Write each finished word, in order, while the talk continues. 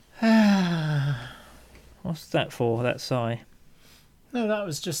What's that for, that sigh? No, that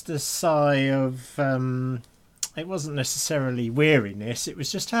was just a sigh of... it wasn't necessarily weariness. It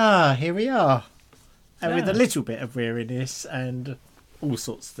was just, here we are. And with a little bit of weariness and all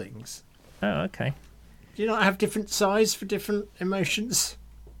sorts of things. Oh, okay. Do you not have different sighs for different emotions?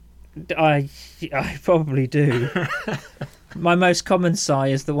 I probably do. My most common sigh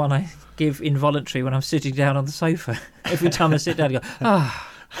is the one I give involuntary when I'm sitting down on the sofa. Every time I sit down, I go,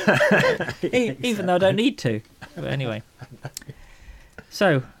 Exactly. even though I don't need to. But anyway.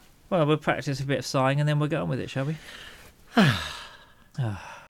 So, well, we'll practice a bit of sighing and then we'll get on with it, shall we?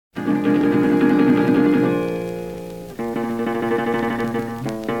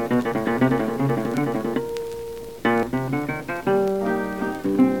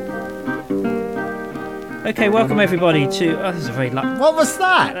 Okay, welcome everybody to... Oh, this is a very... What was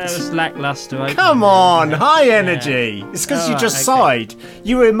that? That was lackluster. Come on, high energy. It's because you just sighed.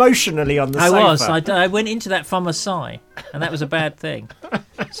 You were emotionally on the sofa. I went into that from a sigh, and that was a bad thing.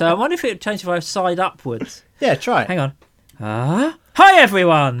 So I wonder if it would change if I sighed upwards. Yeah, try it. Hang on. Hi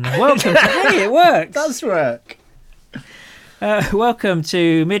everyone. Welcome to... Hey, it works. It does work. Welcome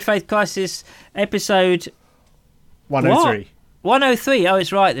to Mid-Faith Crisis episode... 103. 103. Oh,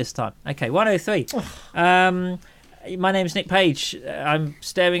 it's right this time. Okay, 103. My name's Nick Page. I'm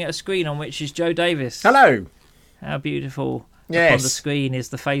staring at a screen on which is Joe Davis. Hello. How beautiful. Yes. On the screen is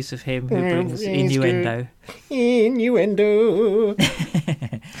the face of him who brings innuendo. Innuendo.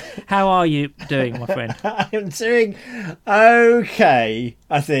 How are you doing, my friend? I'm doing okay,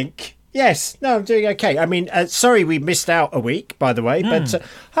 I think. Yes, no, I'm doing okay. I mean, sorry we missed out a week, by the way, but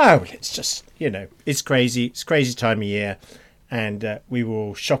it's just, it's crazy. It's a crazy time of year. And we were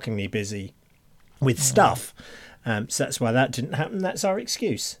all shockingly busy with stuff. So that's why that didn't happen. That's our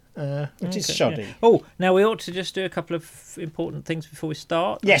excuse, which is shoddy. Yeah. Oh, now we ought to just do a couple of important things before we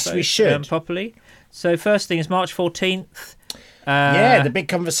start. Yes, we should. Properly. So first thing is March 14th. The big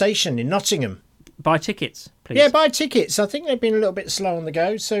conversation in Nottingham. Buy tickets, please. Yeah, buy tickets. I think they've been a little bit slow on the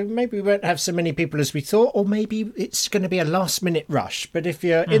go, so maybe we won't have so many people as we thought, or maybe it's going to be a last-minute rush. But if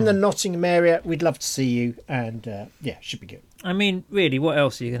you're in the Nottingham area, we'd love to see you, and should be good. I mean, really, what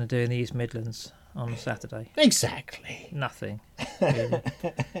else are you going to do in the East Midlands on Saturday? Exactly. Nothing. Really.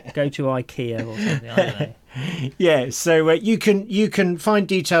 Go to IKEA or something, I don't know. Yeah, so you can find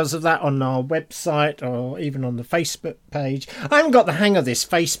details of that on our website or even on the Facebook page. I haven't got the hang of this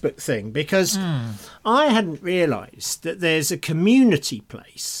Facebook thing because I hadn't realised that there's a community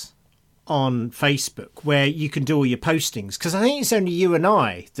place on Facebook where you can do all your postings, because I think it's only you and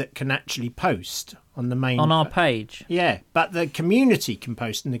I that can actually post on the main... On our page. Yeah, but the community can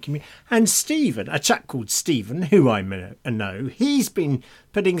post in the community. And Stephen, a chap called Stephen, who I know, he's been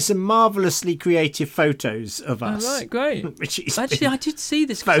putting some marvellously creative photos of us. Oh, right, great. Which Actually, I did see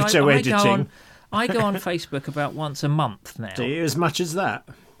this. Photo editing. I go on Facebook about once a month now. Do you, as much as that?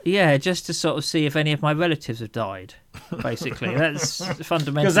 Yeah, just to sort of see if any of my relatives have died, basically. That's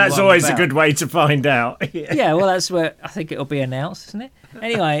fundamentally because that's always a good way to find out. Yeah, well, that's where I think it'll be announced, isn't it?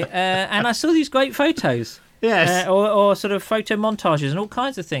 Anyway, and I saw these great photos. Yes. Or sort of photo montages and all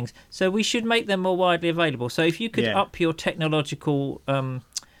kinds of things. So we should make them more widely available. So if you could up your technological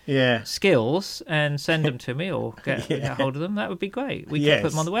skills and send them to me or get hold of them, that would be great. We could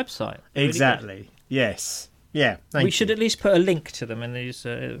put them on the website. Exactly. Really yes. Yeah, we should at least put a link to them in these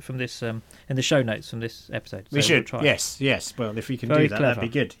from this in the show notes from this episode. So we should. We'll try. Yes. Well, if we can Very do that, clever. that'd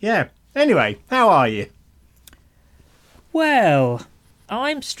be good. Yeah. Anyway, how are you? Well,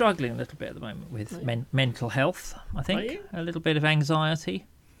 I'm struggling a little bit at the moment with mental health. I think Are you? a little bit of anxiety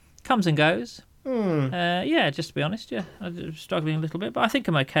comes and goes. Just to be honest, I'm struggling a little bit, but I think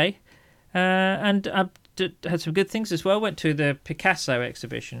I'm okay. And I had some good things as well. Went to the Picasso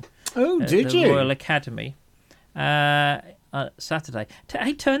exhibition. Oh, at did the you? Royal Academy. Saturday.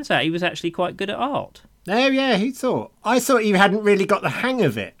 It turns out he was actually quite good at art. Oh, yeah, who thought? I thought you hadn't really got the hang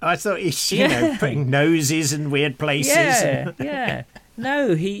of it. I thought he's, putting noses in weird places. Yeah.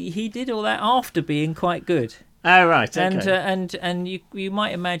 No, he did all that after being quite good. Oh, right, okay. And you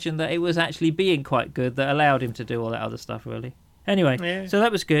might imagine that it was actually being quite good that allowed him to do all that other stuff, really. Anyway, so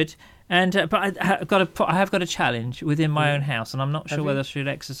that was good. And but I have got a challenge within my own house, and I'm not sure whether I should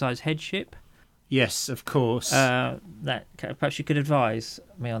exercise headship. Yes, of course. That perhaps you could advise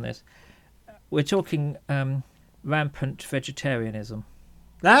me on this. We're talking rampant vegetarianism.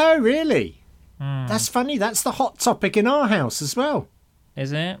 Oh, really? That's funny. That's the hot topic in our house as well.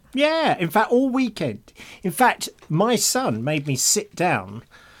 Is it? Yeah. In fact, all weekend. In fact, my son made me sit down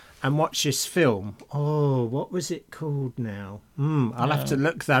and watch this film. Oh, what was it called now? I'll have to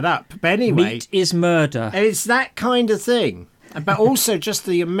look that up. But anyway, Meat is Murder. it's that kind of thing. but also just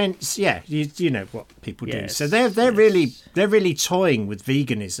the immense, you know what people do. So they're really toying with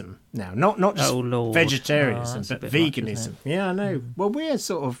veganism now, not just vegetarianism, but veganism. Much, I know. Well, we're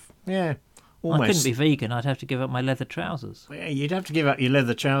sort of almost. I couldn't be vegan. I'd have to give up my leather trousers. Yeah, you'd have to give up your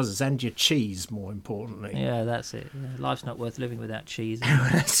leather trousers and your cheese, more importantly. Yeah, that's it. Life's not worth living without cheese.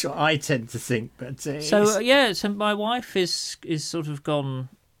 That's what I tend to think. But so my wife is sort of gone.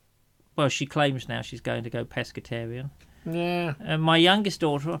 Well, she claims now she's going to go pescatarian. Yeah. And my youngest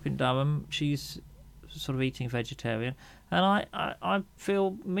daughter up in Durham, she's sort of eating vegetarian. And I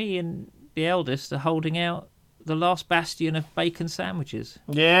feel me and the eldest are holding out the last bastion of bacon sandwiches.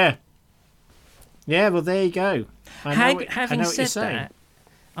 Yeah. Yeah, well, there you go. Having said that,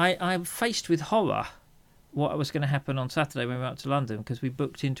 I'm faced with horror what was going to happen on Saturday when we went up to London, because we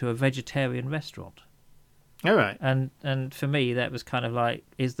booked into a vegetarian restaurant. All right. And for me, that was kind of like,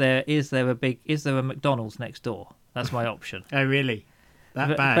 is there a McDonald's next door? That's my option. Oh, really?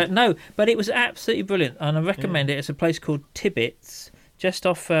 Bad? But no, but it was absolutely brilliant, and I recommend it. It's a place called Tibbetts, just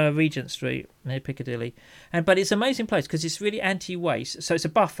off Regent Street near Piccadilly, but it's an amazing place because it's really anti-waste. So it's a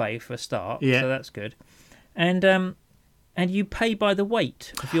buffet for a start. Yeah. So that's good, and you pay by the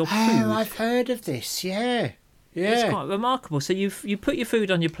weight of your food. Oh, I've heard of this. Yeah. Yeah. It's quite remarkable. So you put your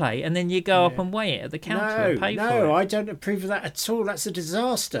food on your plate and then you go up and weigh it at the counter and pay for it. No, I don't approve of that at all. That's a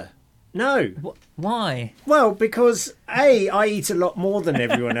disaster. No. Why? Well, because A, I eat a lot more than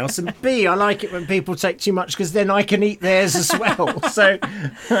everyone else, and B, I like it when people take too much because then I can eat theirs as well. So,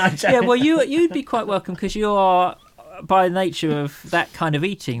 well, you'd be quite welcome because you are, by nature of that kind of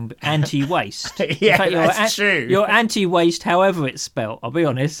eating, anti-waste. Yeah, fact, that's true. You're anti-waste, however it's spelt. I'll be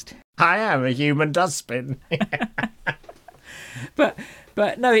honest. I am a human dustbin.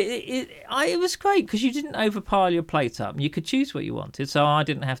 But no, it was great because you didn't overpile your plate up. You could choose what you wanted, so I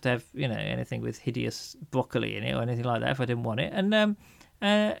didn't have to have anything with hideous broccoli in it or anything like that if I didn't want it.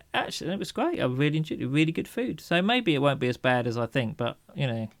 And actually, it was great. I really enjoyed it. Really good food. So maybe it won't be as bad as I think, but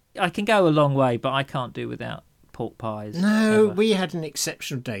I can go a long way, but I can't do without pork pies. No, we had an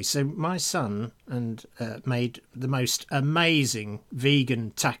exceptional day. So my son made the most amazing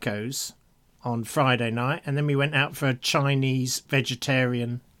vegan tacos on Friday night, and then we went out for a Chinese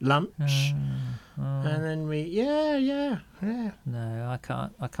vegetarian lunch, and then No,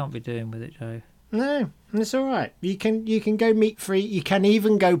 I can't be doing with it, Joe. No, it's all right. You can go meat free. You can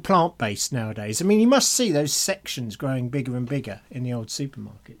even go plant based nowadays. I mean, you must see those sections growing bigger and bigger in the old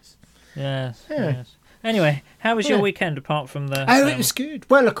supermarkets. Yes. Anyway, how was your weekend apart from the? Oh, it was good.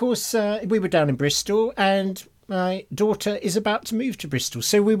 Well, of course, we were down in Bristol, and my daughter is about to move to Bristol,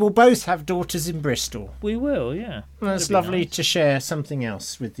 so we will both have daughters in Bristol. We will, yeah. Well, it's lovely to share something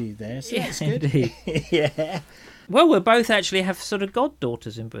else with you there. So that's good. Indeed. Yeah. Well, we'll both actually have sort of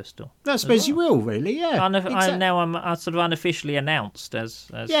goddaughters in Bristol. I suppose you will, really, yeah. I'm sort of unofficially announced as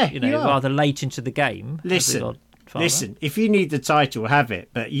rather late into the game. Listen, if you need the title, have it,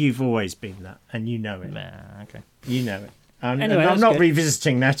 but you've always been that, and you know it. Okay. You know it. Anyway, I'm not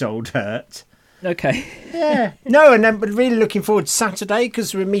revisiting that old hurt. Okay. Yeah. No, and I'm really looking forward to Saturday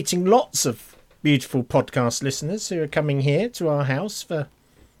because we're meeting lots of beautiful podcast listeners who are coming here to our house for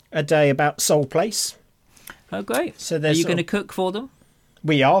a day about Soul Place. Oh, great. So are you going to cook for them?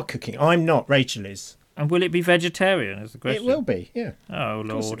 We are cooking. I'm not. Rachel is. And will it be vegetarian is the question? It will be, yeah. Oh,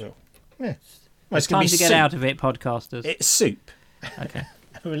 Lord. Yeah. Well, it's time to get out of it, podcasters. It's soup. Okay.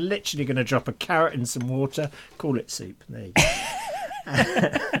 We're literally going to drop a carrot in some water, call it soup. There you go.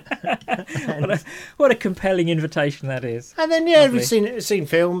 What a compelling invitation that is. And then we've seen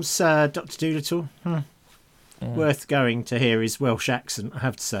films. Dr. Dolittle, worth going to hear his Welsh accent, I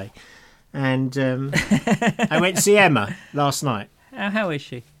have to say. And I went to see Emma last night. How is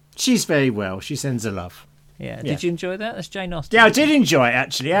she? She's very well. She sends her love. Yeah. Did you enjoy that? That's Jane Austen. Yeah, I did enjoy it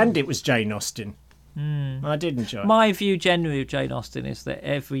actually, and it was Jane Austen. I did enjoy it. My view generally of Jane Austen is that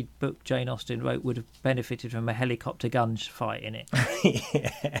every book Jane Austen wrote would have benefited from a helicopter gunfight in it.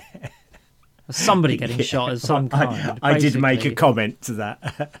 Yeah. Somebody getting shot of some kind. I did make a comment to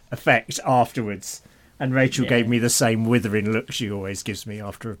that effect afterwards, and Rachel gave me the same withering look she always gives me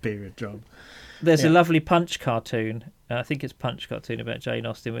after a period job. There's a lovely Punch cartoon, I think it's Punch cartoon about Jane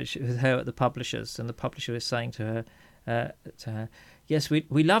Austen, which was her at the publishers, and the publisher was saying to her, yes,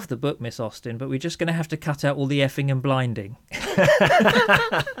 we love the book, Miss Austen, but we're just going to have to cut out all the effing and blinding.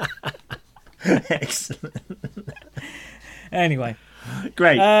 Excellent. Anyway.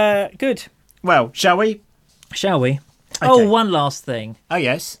 Great. Good. Well, shall we? Shall we? Okay. Oh, one last thing. Oh,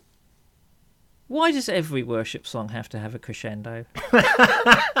 yes. Why does every worship song have to have a crescendo?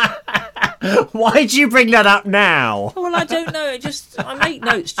 Why do you bring that up now? Well, I don't know. I make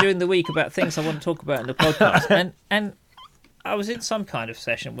notes during the week about things I want to talk about in the podcast, and I was in some kind of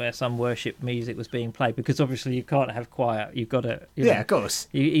session where some worship music was being played, because obviously you can't have quiet. You've got to, of course.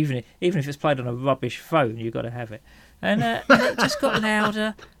 Even if it's played on a rubbish phone, you've got to have it. And it just got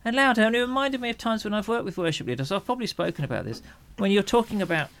louder and louder, and it reminded me of times when I've worked with worship leaders. I've probably spoken about this, when you're talking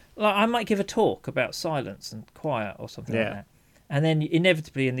about, like, I might give a talk about silence and quiet or something like that, and then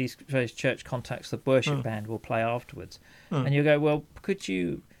inevitably in these various church contexts, the worship band will play afterwards, and you go, well, could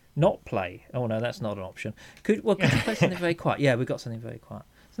you not play? Oh no, that's not an option. Could you play something very quiet? Yeah, we've got something very quiet.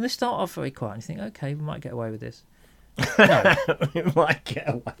 So they start off very quiet, and you think, okay, we might get away with this. No. We might get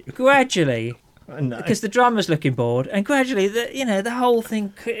away with gradually. No. Because the drummer's looking bored, and gradually, the whole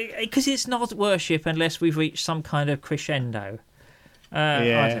thing, because it's not worship unless we've reached some kind of crescendo.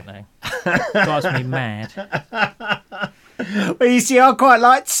 I don't know. Drives me mad. Well, you see, I quite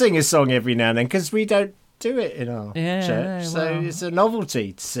like to sing a song every now and then, because we don't do it in our church, so it's a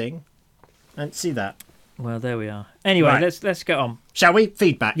novelty to sing. I don't see that. Well, there we are. Anyway, right. let's get on. Shall we?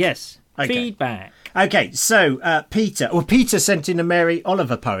 Feedback. Yes. Okay. Feedback. Okay, so Peter sent in a Mary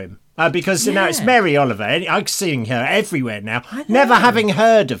Oliver poem. Because now it's Mary Oliver. I'm seeing her everywhere now. Never having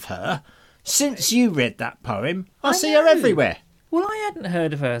heard of her. Since you read that poem, I see her everywhere. Well, I hadn't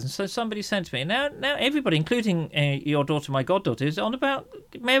heard of her, and so somebody sent to me. Now everybody, including your daughter, my goddaughter, is on about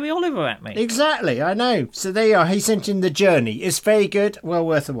Mary Oliver at me. Exactly, I know. So there you are. He sent in The Journey. It's very good. Well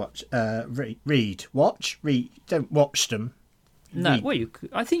worth a watch. Read. Watch? Read. Don't watch them. No, well, you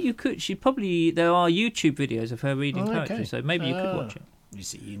could. I think you could. There are YouTube videos of her reading poetry, so maybe you could watch it. You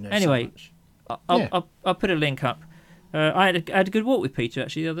see, you know. Anyway, so much. I'll put a link up. I had a good walk with Peter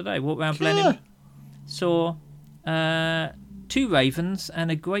actually the other day. Walked around Blenheim, saw 2 ravens and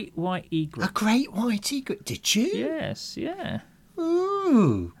a great white egret. A great white egret? Did you? Yes, yeah.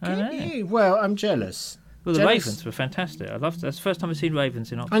 Ooh, good you. Well, I'm jealous. Well, the ravens were fantastic. I loved it. That's the first time I've seen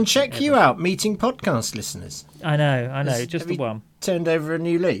ravens in Oxford. And check you out, meeting podcast listeners. I know. Just the one. Turned over a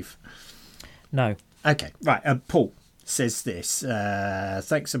new leaf? No. Okay, right. Paul says this.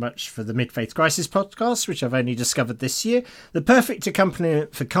 Thanks so much for the Mid-Faith Crisis podcast, which I've only discovered this year. The perfect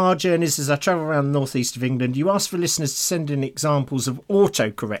accompaniment for car journeys as I travel around the northeast of England. You ask for listeners to send in examples of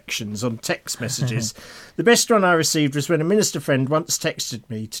autocorrections on text messages. The best one I received was when a minister friend once texted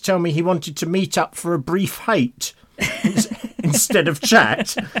me to tell me he wanted to meet up for a brief hate instead of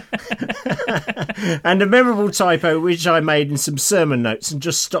chat. And a memorable typo which I made in some sermon notes and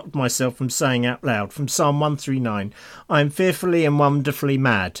just stopped myself from saying out loud from Psalm 139, I am fearfully and wonderfully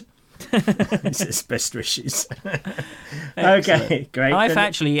mad. It says best wishes. Okay, great. I've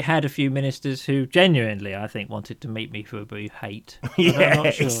actually had a few ministers who genuinely, I think, wanted to meet me for a brief hate. Yeah,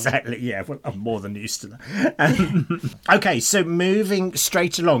 exactly. Yeah, well, I'm more than used to that. Okay, so moving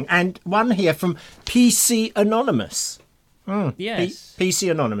straight along. And one here from PC Anonymous. Yes.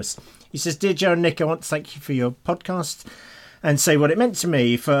 PC Anonymous. He says, Dear Joe and Nick, I want to thank you for your podcast and say what it meant to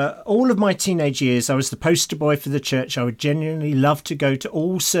me. For all of my teenage years, I was the poster boy for the church. I would genuinely love to go to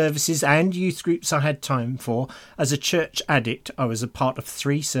all services and youth groups I had time for. As a church addict, I was a part of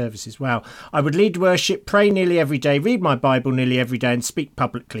 3 services. Wow. I would lead worship, pray nearly every day, read my Bible nearly every day and speak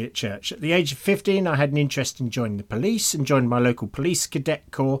publicly at church. At the age of 15, I had an interest in joining the police and joined my local police cadet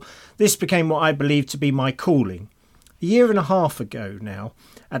corps. This became what I believed to be my calling. A year and a half ago now,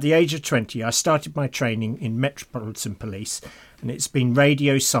 at the age of 20, I started my training in Metropolitan Police, and it's been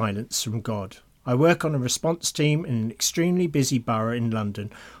radio silence from God. I work on a response team in an extremely busy borough in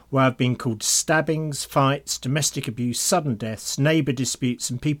London, where I've been called stabbings, fights, domestic abuse, sudden deaths, neighbour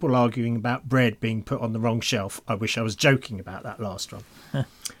disputes, and people arguing about bread being put on the wrong shelf. I wish I was joking about that last one.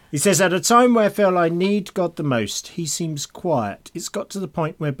 He says, at a time where I feel I need God the most, he seems quiet. It's got to the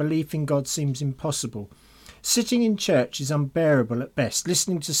point where belief in God seems impossible. Sitting in church is unbearable at best,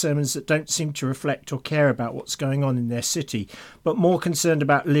 listening to sermons that don't seem to reflect or care about what's going on in their city, but more concerned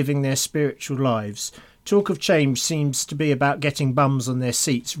about living their spiritual lives. Talk of change seems to be about getting bums on their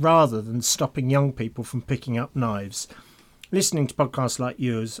seats rather than stopping young people from picking up knives. Listening to podcasts like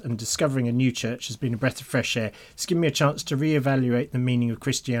yours and discovering a new church has been a breath of fresh air. It's given me a chance to re-evaluate the meaning of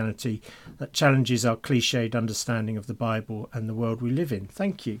Christianity that challenges our cliched understanding of the Bible and the world we live in.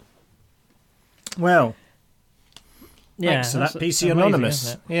 Thank you. Well... Yeah, thanks for that, PC Anonymous.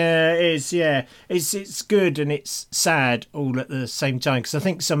 Isn't it? Yeah, it is. Yeah, it's good and it's sad all at the same time, because I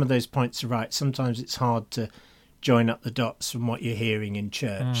think some of those points are right. Sometimes it's hard to join up the dots from what you're hearing in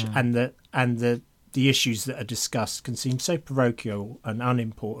church, and the issues that are discussed can seem so parochial and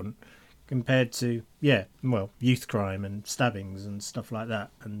unimportant compared to youth crime and stabbings and stuff like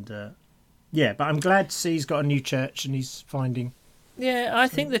that. And but I'm glad to see he's got a new church and he's finding. Yeah, I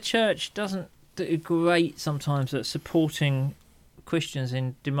think the church doesn't do great sometimes at supporting Christians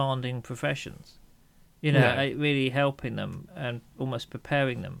in demanding professions. really helping them and almost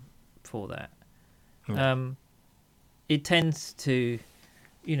preparing them for that. It tends to,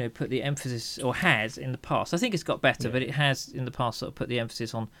 put the emphasis, or has in the past. I think it's got better, but it has in the past sort of put the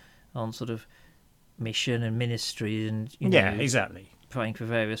emphasis on sort of mission and ministry and exactly, praying for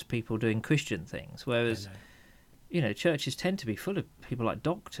various people doing Christian things, whereas churches tend to be full of people like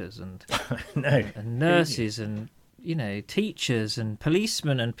doctors and and nurses and teachers and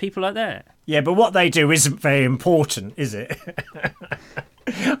policemen and people like that. Yeah, but what they do isn't very important, is it?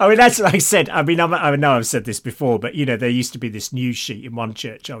 I mean, that's like I said. I mean, I know I've said this before, but there used to be this news sheet in one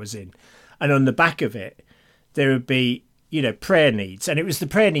church I was in, and on the back of it there would be prayer needs, and it was the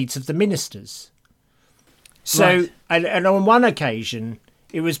prayer needs of the ministers. So, right. and on one occasion,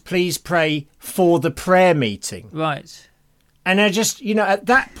 it was please pray for the prayer meeting. Right. And I just, at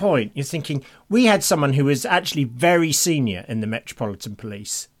that point, you're thinking, we had someone who was actually very senior in the Metropolitan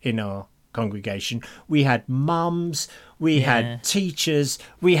Police in our congregation. We had mums, we had teachers,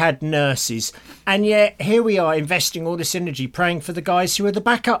 we had nurses. And yet here we are investing all this energy praying for the guys who are the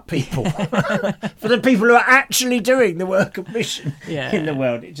backup people, for the people who are actually doing the work of mission in the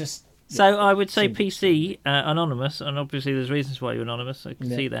world. It just... So I would say PC, anonymous, and obviously there's reasons why you're anonymous. I can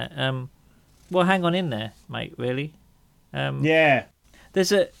see that. Well, hang on in there, mate, really.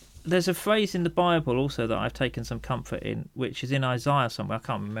 There's a phrase in the Bible also that I've taken some comfort in, which is in Isaiah somewhere. I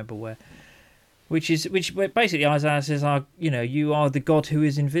can't remember where. Which basically Isaiah says, you are the God who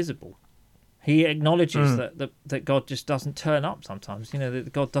is invisible. He acknowledges that God just doesn't turn up sometimes.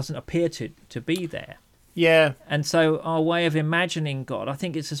 That God doesn't appear to be there. Yeah. And so our way of imagining God, I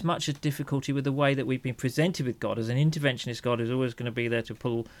think it's as much a difficulty with the way that we've been presented with God as an interventionist God who's always going to be there to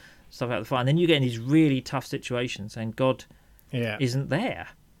pull stuff out of the fire. And then you get in these really tough situations and God isn't there,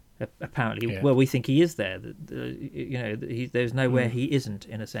 apparently. Well, we think he is there. There's nowhere he isn't,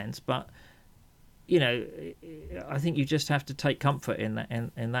 in a sense. But, I think you just have to take comfort in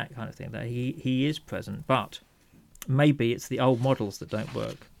that kind of thing, that he is present. But maybe it's the old models that don't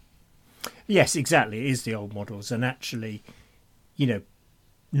work. Yes, exactly. It is the old models, and actually,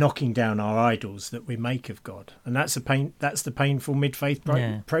 knocking down our idols that we make of God, and that's the painful mid-faith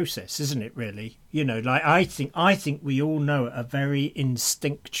process, isn't it? Really, I think we all know at a very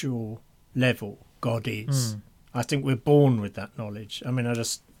instinctual level God is. I think we're born with that knowledge. I mean, I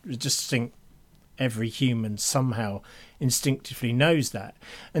just think every human somehow instinctively knows that.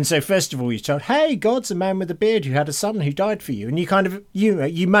 And so first of all, you're told, hey, God's a man with a beard who had a son who died for you. And you kind of,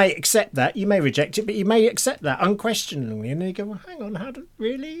 you may accept that, you may reject it, but you may accept that unquestioningly. And then you go, well, hang on,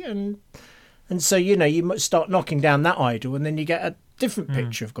 really? And so, you start knocking down that idol, and then you get a different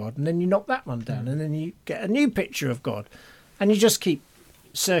picture of God, and then you knock that one down, and then you get a new picture of God. And you just keep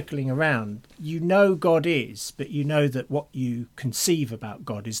circling around. God is, but that what you conceive about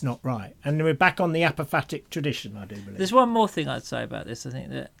God is not right. And we're back on the apophatic tradition, I do believe. There's one more thing I'd say about this. I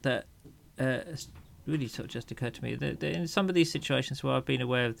think that really sort of just occurred to me that in some of these situations where I've been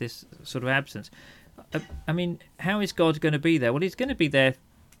aware of this sort of absence, I mean, how is God going to be there? Well, he's going to be there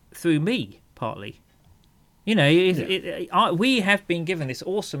through me, partly. We have been given this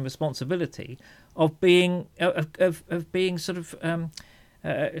awesome responsibility of being sort of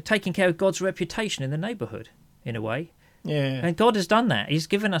taking care of God's reputation in the neighbourhood, in a way. Yeah. And God has done that. He's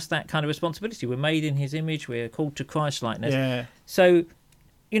given us that kind of responsibility. We're made in his image. We're called to Christ-likeness. Yeah. So,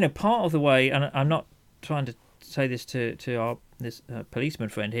 part of the way, and I'm not trying to say this to this policeman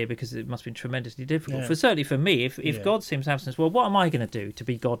friend here because it must be tremendously difficult. For certainly for me, if God seems absent, well, what am I going to do to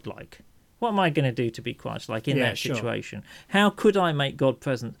be God-like? What am I going to do to be Christ-like in that situation? How could I make God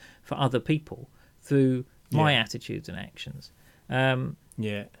present for other people through my attitudes and actions?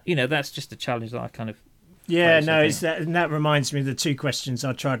 That's just a challenge that I kind of and that reminds me of the two questions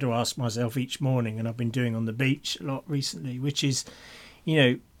I try to ask myself each morning, and I've been doing on the beach a lot recently, which is,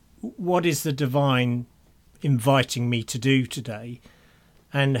 what is the divine inviting me to do today,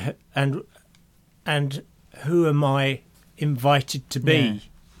 and who am I invited to be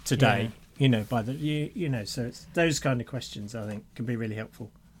today? So it's those kind of questions I think can be really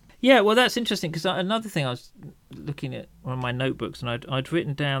helpful. Yeah, well, that's interesting, because another thing, I was looking at one of my notebooks, and I'd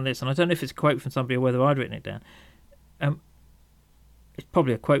written down this, and I don't know if it's a quote from somebody or whether I'd written it down. It's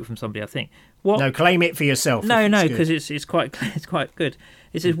probably a quote from somebody, I think. No, claim it for yourself. No, because it's quite good.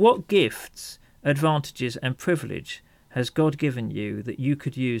 It says, what gifts, advantages, and privilege has God given you that you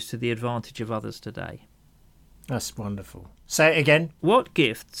could use to the advantage of others today? That's wonderful. Say it again. What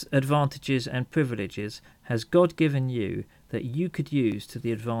gifts, advantages, and privileges has God given you that you could use to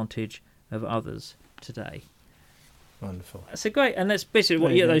the advantage of others today? Wonderful. That's a great, and that's basically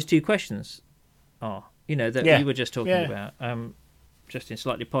what those two questions are. You were just talking about, just in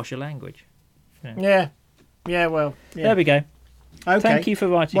slightly posher language. Yeah. Well. Yeah. There we go. Okay. Thank you for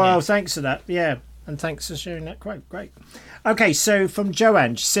writing. Well, thanks for that. Yeah. And thanks for sharing that quote. Great. Okay, so from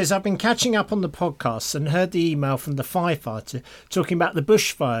Joanne, she says, I've been catching up on the podcasts and heard the email from the firefighter talking about the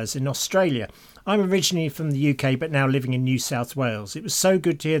bushfires in Australia. I'm originally from the UK, but now living in New South Wales. It was so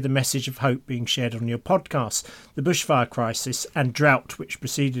good to hear the message of hope being shared on your podcast. The bushfire crisis and drought which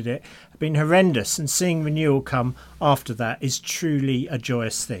preceded it have been horrendous, and seeing renewal come after that is truly a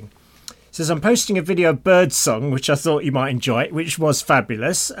joyous thing. Says, I'm posting a video of Birdsong, which I thought you might enjoy, which was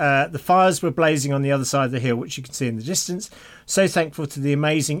fabulous. The fires were blazing on the other side of the hill, which you can see in the distance. So thankful to the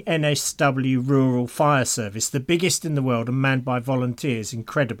amazing NSW Rural Fire Service, the biggest in the world and manned by volunteers,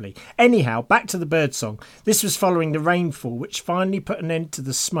 incredibly. Anyhow, back to the Birdsong. This was following the rainfall, which finally put an end to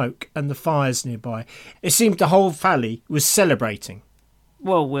the smoke and the fires nearby. It seemed the whole valley was celebrating.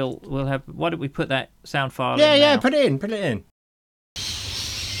 Well, we'll have. Why don't we put that sound file? Yeah, put it in.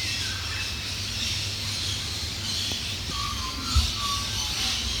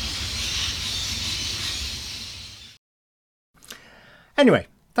 Anyway,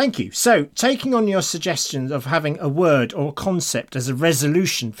 thank you. So, taking on your suggestions of having a word or concept as a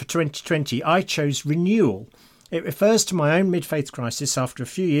resolution for 2020, I chose renewal. It refers to my own mid-faith crisis after a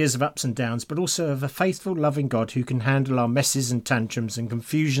few years of ups and downs, but also of a faithful, loving God who can handle our messes and tantrums and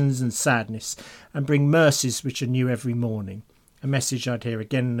confusions and sadness and bring mercies which are new every morning. A message I'd hear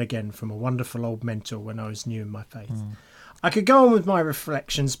again and again from a wonderful old mentor when I was new in my faith. I could go on with my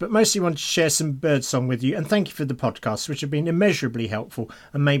reflections, but mostly wanted to share some Birdsong with you, and thank you for the podcasts, which have been immeasurably helpful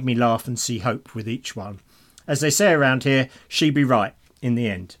and made me laugh and see hope with each one. As they say around here, she be right in the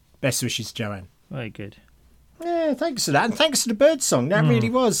end. Best wishes, Joanne. Very good. Yeah, thanks for that, and thanks for the Birdsong. That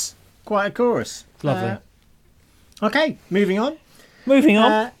really was quite a chorus. Lovely. Okay, moving on.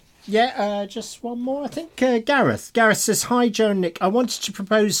 Just one more, I think. Gareth says, hi, Joe and Nick. I wanted to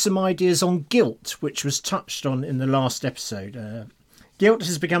propose some ideas on guilt, which was touched on in the last episode. Guilt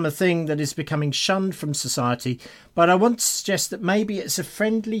has become a thing that is becoming shunned from society, but I want to suggest that maybe it's a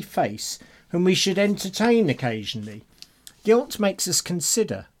friendly face whom we should entertain occasionally. Guilt makes us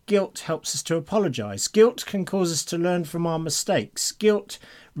consider. Guilt helps us to apologise. Guilt can cause us to learn from our mistakes. Guilt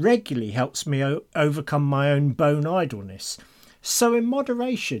regularly helps me overcome my own bone idleness. So in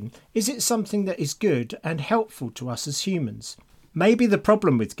moderation, is it something that is good and helpful to us as humans? Maybe the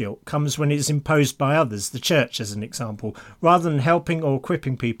problem with guilt comes when it is imposed by others, the church as an example, rather than helping or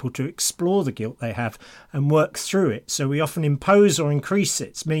equipping people to explore the guilt they have and work through it. So we often impose or increase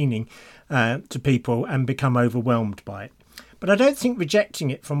its meaning to people and become overwhelmed by it. But I don't think rejecting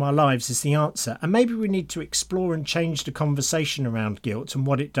it from our lives is the answer, and maybe we need to explore and change the conversation around guilt and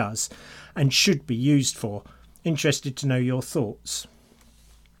what it does and should be used for. Interested to know your thoughts.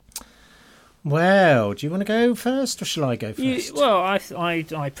 Well, do you want to go first, or shall I go first?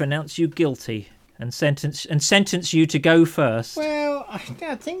 I pronounce you guilty and sentence you to go first. Well, I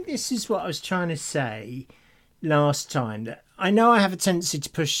think this is what I was trying to say last time. That I know I have a tendency to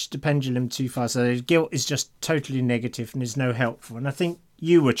push the pendulum too far, so guilt is just totally negative and is no helpful. And I think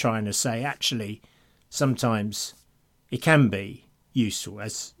you were trying to say, actually, sometimes it can be useful,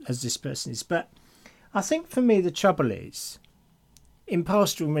 as this person is. But I think for me the trouble is, in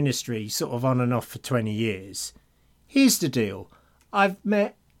pastoral ministry, sort of on and off for 20 years, here's the deal. I've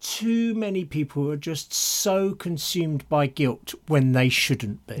met too many people who are just so consumed by guilt when they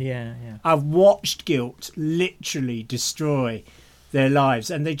shouldn't be. Yeah. I've watched guilt literally destroy their lives,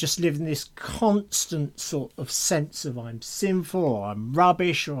 and they just live in this constant sort of sense of I'm sinful, or I'm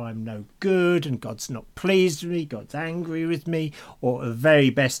rubbish, or I'm no good, and God's not pleased with me, God's angry with me, or at very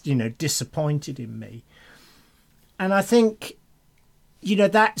best, disappointed in me. And I think,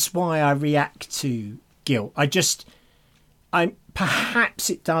 that's why I react to guilt. Perhaps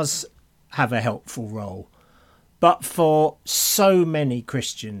it does have a helpful role, but for so many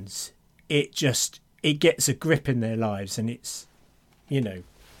Christians, it gets a grip in their lives, and it's,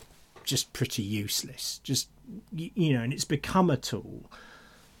 just pretty useless. And it's become a tool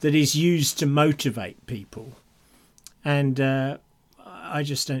that is used to motivate people. And I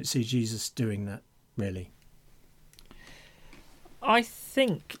just don't see Jesus doing that, really. I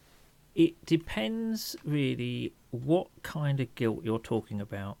think it depends really what kind of guilt you're talking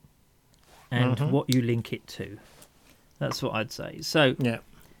about and what you link it to. That's what I'd say. So, that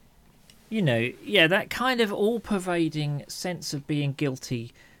kind of all-pervading sense of being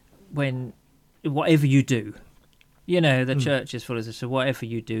guilty when whatever you do, the church is full of this. So whatever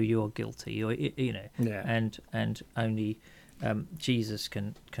you do, you're guilty. And only Jesus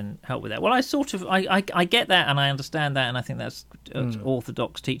can help with that. Well, I get that, and I understand that, and I think that's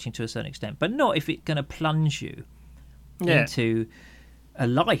orthodox teaching to a certain extent, but not if it's going to plunge you into a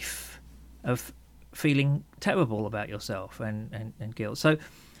life of feeling terrible about yourself and guilt. So,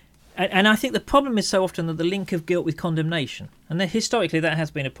 and I think the problem is so often that the link of guilt with condemnation, and historically that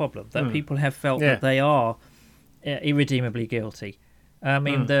has been a problem, that people have felt that they are irredeemably guilty. I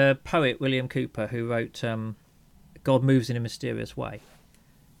mean, the poet William Cooper, who wrote God Moves in a Mysterious Way,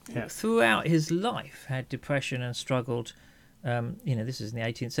 throughout his life had depression and struggled, this is in the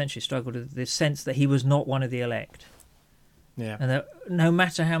 18th century, struggled with this sense that he was not one of the elect. Yeah. And that no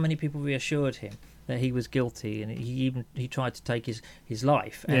matter how many people reassured him that he was guilty, and he tried to take his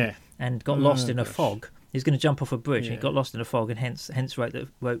life and got lost in a fog. He's going to jump off a bridge and he got lost in a fog, and hence wrote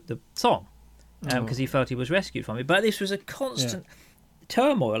the song because he felt he was rescued from it. But this was a constant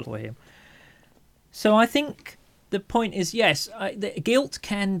turmoil for him. So I think the point is, yes, guilt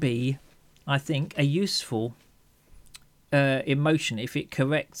can be, I think, a useful emotion if it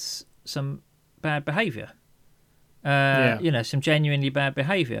corrects some bad behaviour. Some genuinely bad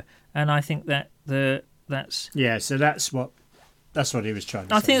behaviour, and I think that's So that's what he was trying to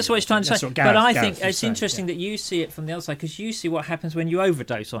say. I think that's what he's trying to say. But I think it's interesting that you see it from the other side, because you see what happens when you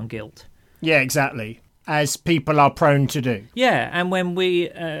overdose on guilt. Yeah, exactly. As people are prone to do. Yeah, and when we,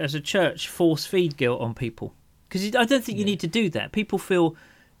 as a church, force feed guilt on people, because I don't think you need to do that. People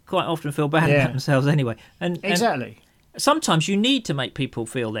quite often feel bad about themselves anyway, and exactly. Sometimes you need to make people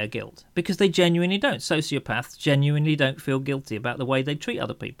feel their guilt because they genuinely don't. Sociopaths genuinely don't feel guilty about the way they treat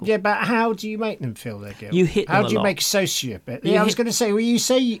other people. Yeah, but how do you make them feel their guilt? You hit them How do you make a sociopath? Yeah, I was going to say, you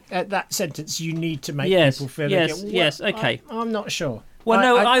say that sentence, you need to make people feel their guilt. Yes, okay. I'm not sure.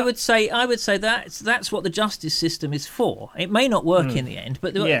 Well, I would say that's what the justice system is for. It may not work in the end,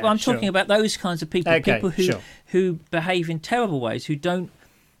 but I'm talking about those kinds of people, who behave in terrible ways, who don't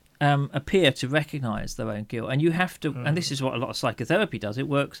appear to recognise their own guilt, and you have to. And this is what a lot of psychotherapy does. It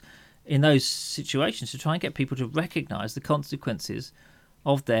works in those situations to try and get people to recognise the consequences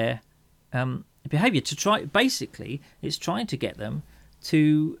of their behaviour. It's trying to get them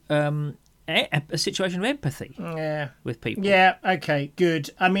to a situation of empathy with people. Yeah, okay,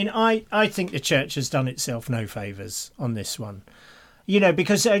 good. I mean, I think the church has done itself no favours on this one.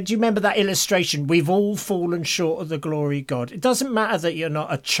 Because do you remember that illustration? We've all fallen short of the glory of God. It doesn't matter that you're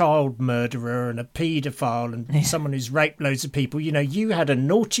not a child murderer and a paedophile and someone who's raped loads of people. You had a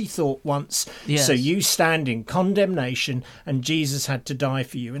naughty thought once, so you stand in condemnation, and Jesus had to die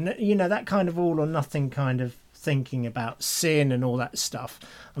for you. And, that kind of all or nothing kind of thinking about sin and all that stuff.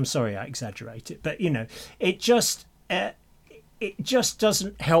 I'm sorry I exaggerate it, but, it just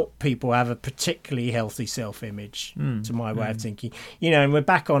doesn't help people have a particularly healthy self-image, to my way of thinking. And we're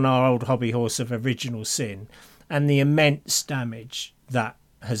back on our old hobby horse of original sin and the immense damage that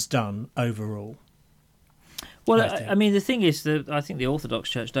has done overall. Well, I mean, the thing is that I think the Orthodox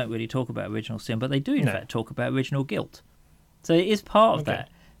Church don't really talk about original sin, but they do, in fact, talk about original guilt. So it is part of that.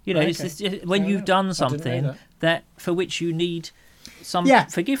 It's when you've done something that for which you need some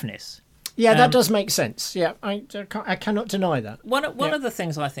forgiveness. Yeah, that does make sense. Yeah, I cannot deny that. One of the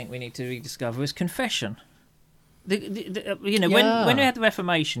things I think we need to rediscover is confession. When you had the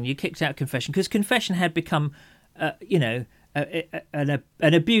Reformation, you kicked out confession because confession had become, an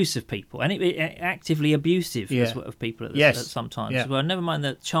abuse of people, and actively abusive of people at some times as well. Never mind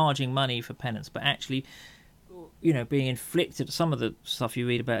the charging money for penance, but actually, being inflicted. Some of the stuff you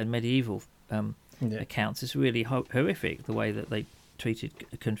read about in medieval accounts is really horrific. The way that they treated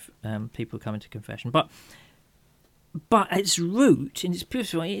people coming to confession, but its root, in its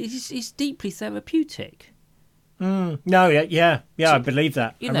purest way, is deeply therapeutic. I believe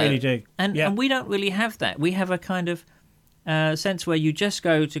that. I really do. And we don't really have that. We have a kind of sense where you just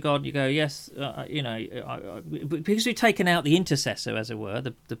go to God and you go, yes, because we've taken out the intercessor, as it were,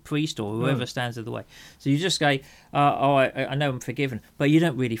 the priest or whoever stands in the way. So you just go, I know I'm forgiven, but you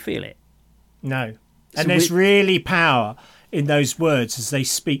don't really feel it. No. And there's really power in those words as they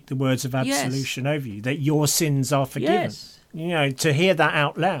speak the words of absolution over you, that your sins are forgiven. Yes. To hear that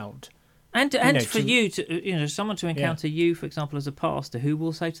out loud. And for you to, someone to encounter you, for example, as a pastor, who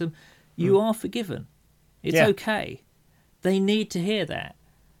will say to them, you are forgiven. It's okay. They need to hear that.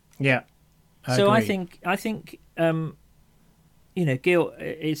 Yeah. I think guilt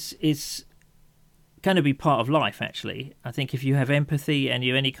is going to be part of life, actually. I think if you have empathy and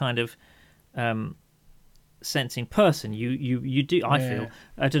you're any kind of sensing person, you do. I feel,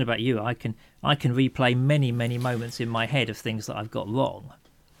 I don't know about you, I can replay many moments in my head of things that I've got wrong,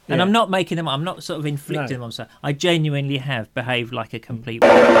 and I'm not making them. I'm not sort of inflicting them on myself. I genuinely have behaved like a complete.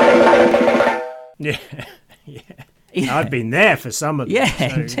 I've been there for some of them.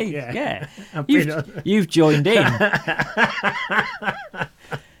 Yeah, indeed. Yeah. You've joined in.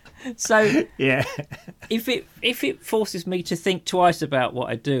 So if it forces me to think twice about what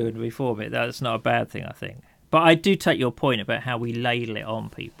I do and reform it, that's not a bad thing, I think. But I do take your point about how we ladle it on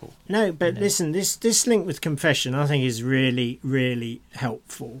people. No, but listen, this link with confession, I think, is really, really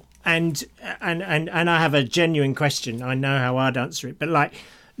helpful. And I have a genuine question. I know how I'd answer it, but like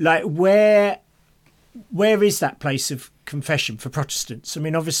where is that place of confession for Protestants? I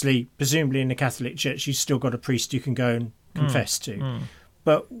mean, obviously, presumably in the Catholic Church, you've still got a priest you can go and confess to.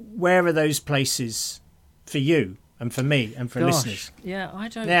 But where are those places for you and for me and for listeners? Yeah, I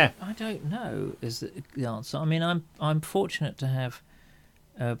don't know is the answer. I mean, I'm fortunate to have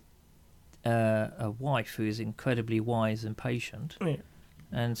a wife who is incredibly wise and patient,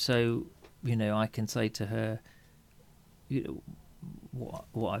 and so I can say to her,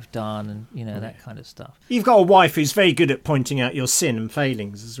 what I've done, and that kind of stuff. You've got a wife who's very good at pointing out your sin and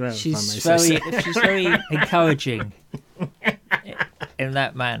failings as well. She's very encouraging in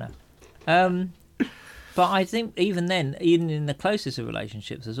that manner. But I think even then, even in the closest of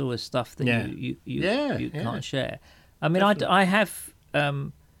relationships, there's always stuff that you can't share. I mean, I have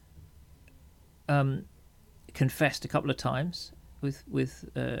confessed a couple of times with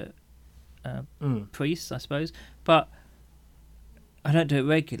priests, I suppose, but I don't do it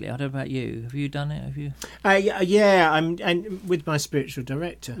regularly. I don't know about you. Have you done it? Have you? Yeah, and with my spiritual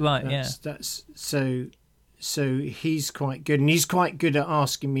director. Right. That's so he's quite good, and he's quite good at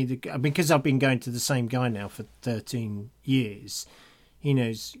asking me because I've been going to the same guy now for 13 years. He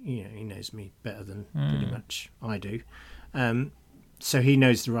knows, he knows me better than pretty much I do. So he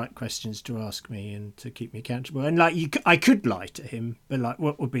knows the right questions to ask me and to keep me accountable. And I could lie to him, but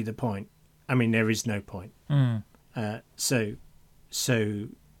what would be the point? I mean, there is no point. So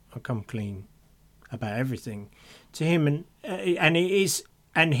I come clean about everything to him, and it is.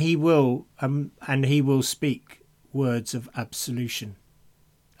 And he will speak words of absolution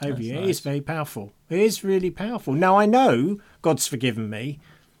over you. Nice. It is very powerful. It is really powerful. Now, I know God's forgiven me,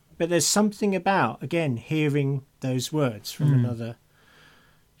 but there's something about, again, hearing those words from another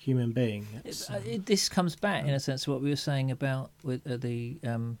human being. This comes back, in a sense, to what we were saying about with the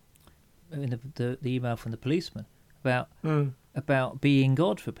email from the policeman about being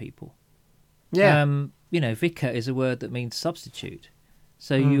God for people. Yeah. Vicar is a word that means substitute.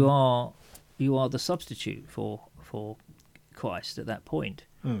 So you are the substitute for Christ at that point.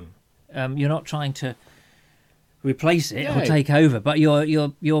 You're not trying to replace it or take over, but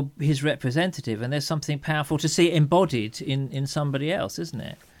you're his representative, and there's something powerful to see it embodied in somebody else, isn't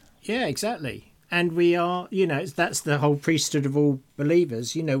it? Yeah, exactly. And we are, that's the whole priesthood of all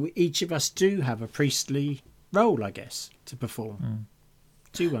believers. Each of us do have a priestly role, I guess, to perform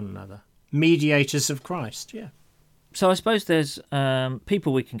to one another. Mediators of Christ, yeah. So I suppose there's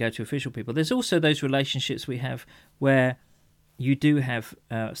people we can go to, official people. There's also those relationships we have where you do have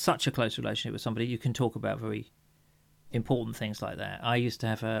such a close relationship with somebody, you can talk about very important things like that. I used to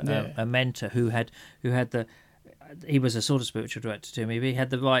have a mentor who he was a sort of spiritual director to me, but he had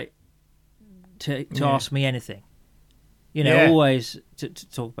the right to ask me anything. Always to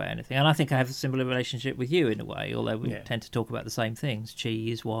talk about anything. And I think I have a similar relationship with you in a way, although we tend to talk about the same things: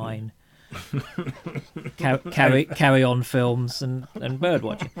 cheese, wine. carry on films and bird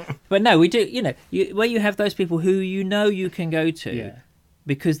watching. But no, we do. Where you have those people who you can go to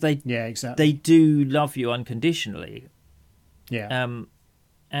because they do love you unconditionally. Yeah.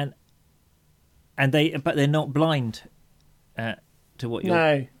 But they're not blind to what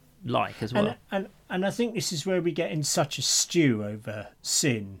you're like as well. And I think this is where we get in such a stew over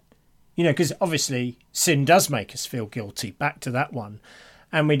sin. Because obviously sin does make us feel guilty. Back to that one.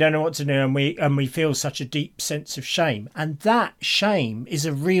 And we don't know what to do, and we feel such a deep sense of shame. And that shame is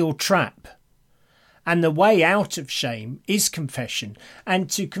a real trap. And the way out of shame is confession. And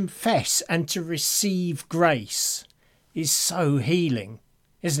to confess and to receive grace is so healing,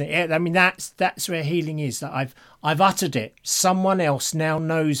 isn't it? I mean, that's where healing is. That I've uttered it. Someone else now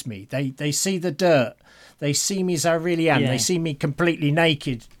knows me. They see the dirt. They see me as I really am. Yeah. They see me completely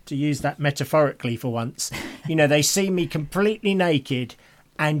naked, to use that metaphorically for once. They see me completely naked.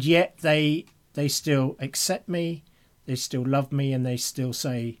 And yet they still accept me, they still love me, and they still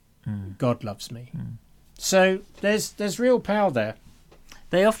say, God loves me. So there's real power there.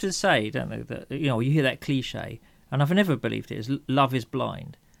 They often say, don't they, that you hear that cliche, and I've never believed it, is love is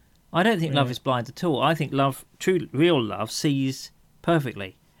blind. I don't think love is blind at all. I think real love sees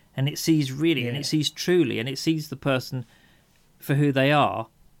perfectly, and it sees really, and it sees truly, and it sees the person for who they are.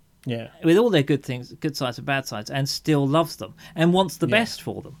 Yeah, with all their good things, good sides and bad sides, and still loves them and wants the best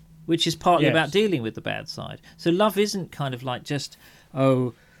for them, which is partly about dealing with the bad side. So love isn't kind of like just,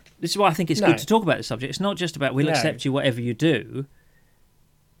 this is why I think it's good to talk about this subject. It's not just about we'll accept you whatever you do.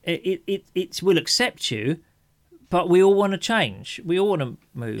 it will accept you, but we all want to change. We all want to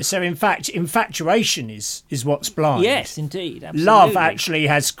move. So, in fact, infatuation is what's blind. Yes, indeed. Absolutely. Love actually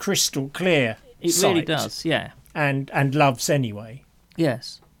has crystal clear It sight, really does, yeah. And loves anyway.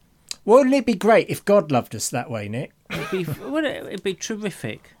 Yes. Wouldn't it be great if God loved us that way, Nick? It'd be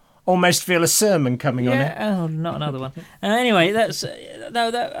terrific. Almost feel a sermon coming on it. Oh, not another one. Anyway, I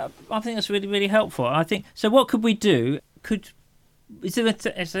think that's really, really helpful. I think so. What could we do? Is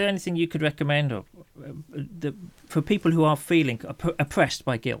there anything you could recommend for people who are feeling oppressed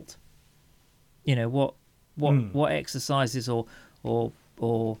by guilt? You know, what exercises or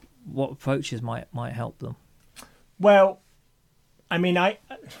what approaches might help them? Well, I mean, I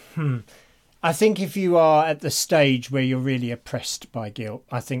think if you are at the stage where you're really oppressed by guilt,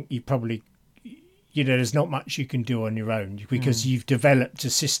 I think you probably, there's not much you can do on your own because you've developed a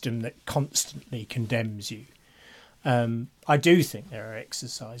system that constantly condemns you. I do think there are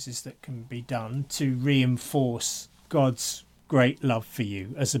exercises that can be done to reinforce God's great love for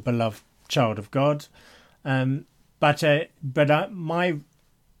you as a beloved child of God. But my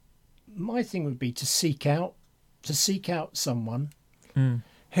thing would be to seek out someone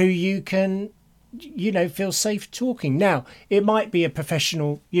who you can, feel safe talking. Now, it might be a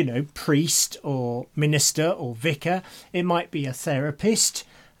professional, priest or minister or vicar. It might be a therapist,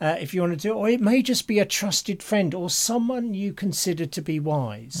 if you want to do it. Or it may just be a trusted friend or someone you consider to be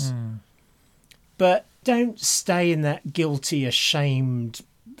wise. But don't stay in that guilty, ashamed,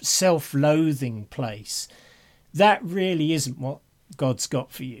 self-loathing place. That really isn't what God's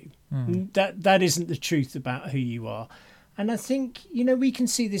got for you. That isn't the truth about who you are. And I think, we can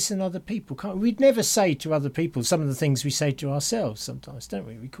see this in other people, can't we? We'd never say to other people some of the things we say to ourselves sometimes, don't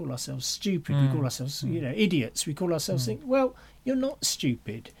we? We call ourselves stupid. We call ourselves, idiots. We call ourselves things. Well, you're not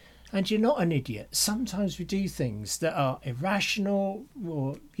stupid and you're not an idiot. Sometimes we do things that are irrational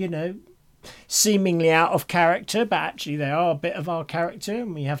or, seemingly out of character, but actually they are a bit of our character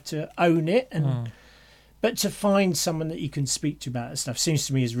and we have to own it. And But to find someone that you can speak to about that stuff seems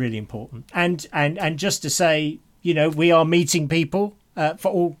to me is really important. And just to say, we are meeting people for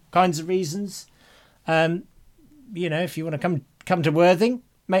all kinds of reasons. If you want to come to Worthing,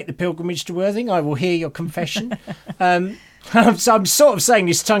 make the pilgrimage to Worthing, I will hear your confession. So I'm sort of saying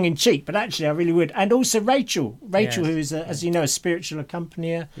this tongue in cheek, but actually I really would. And also Rachel, yes. Who is, as you know, a spiritual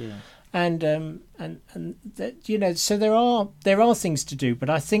accompanier. Yeah. And that, so there are things to do, but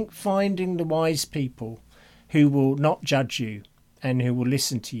I think finding the wise people who will not judge you and who will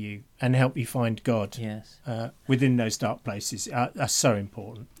listen to you and help you find God within those dark places are so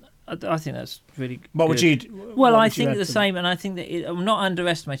important. I think that's really What would you do? Well, I think the same, and I think that I'm not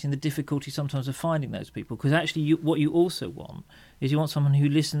underestimating the difficulty sometimes of finding those people, because actually what you also want is you want someone who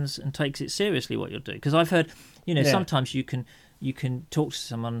listens and takes it seriously what you're doing. Because I've heard, sometimes you can talk to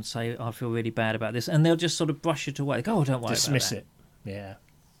someone and say, I feel really bad about this, and they'll just sort of brush it away. Like, oh, don't worry Dismiss about it. Yeah.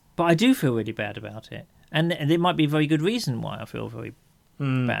 But I do feel really bad about it. And there might be a very good reason why I feel very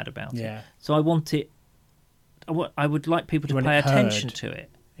bad about it. So I want it. I would like people to pay attention to it.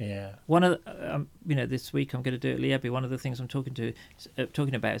 Yeah. One of this week I'm going to do at Liebe. One of the things I'm talking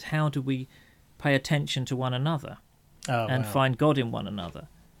about is how do we pay attention to one another and find God in one another.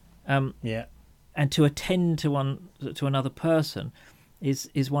 And to attend to another person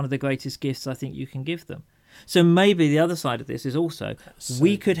is one of the greatest gifts I think you can give them. So maybe the other side of this is also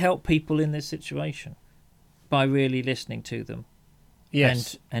we could help people in this situation by really listening to them,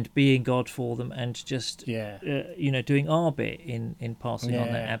 and being God for them, and just doing our bit in passing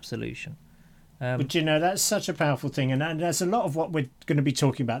on that absolution. But that's such a powerful thing, and that's a lot of what we're going to be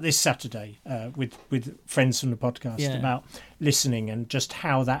talking about this Saturday with friends from the podcast about listening and just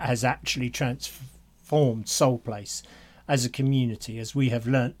how that has actually transformed Soul Place as a community, as we have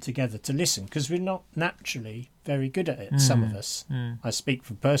learnt together to listen, because we're not naturally very good at it, some of us. I speak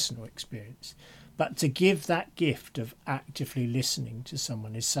from personal experience. But to give that gift of actively listening to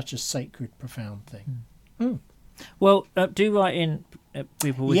someone is such a sacred, profound thing. Well, do write in,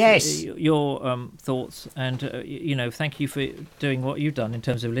 people, with your thoughts, and thank you for doing what you've done in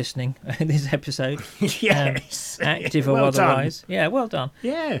terms of listening in this episode. Yes, active or otherwise. Done. Yeah, well done.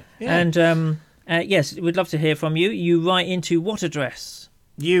 Yeah. And yes, we'd love to hear from you. You write into what address?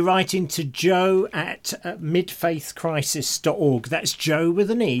 You write into Joe at midfaithcrisis.org. That's Joe with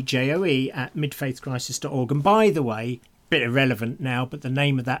an E, Joe, at midfaithcrisis.org. And by the way, bit irrelevant now, but the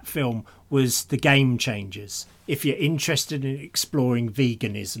name of that film was The Game Changers, if you're interested in exploring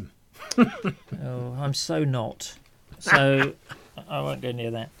veganism. Oh, I'm so not. So I won't go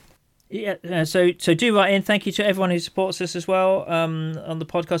near that. Yeah, so do write in. Thank you to everyone who supports us as well on the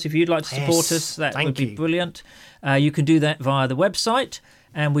podcast. If you'd like to support us, that would be brilliant. You can do that via the website.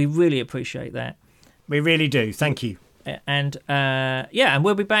 and we really appreciate that. We really do. Thank you. And and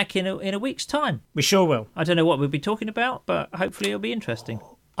we'll be back in a week's time. We sure will. I don't know what we'll be talking about, but hopefully it'll be interesting.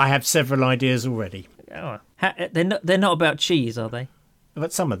 I have several ideas already. Oh, they're not about cheese, are they?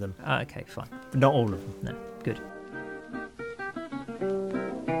 But some of them. Okay, fine. Not all of them. No, good.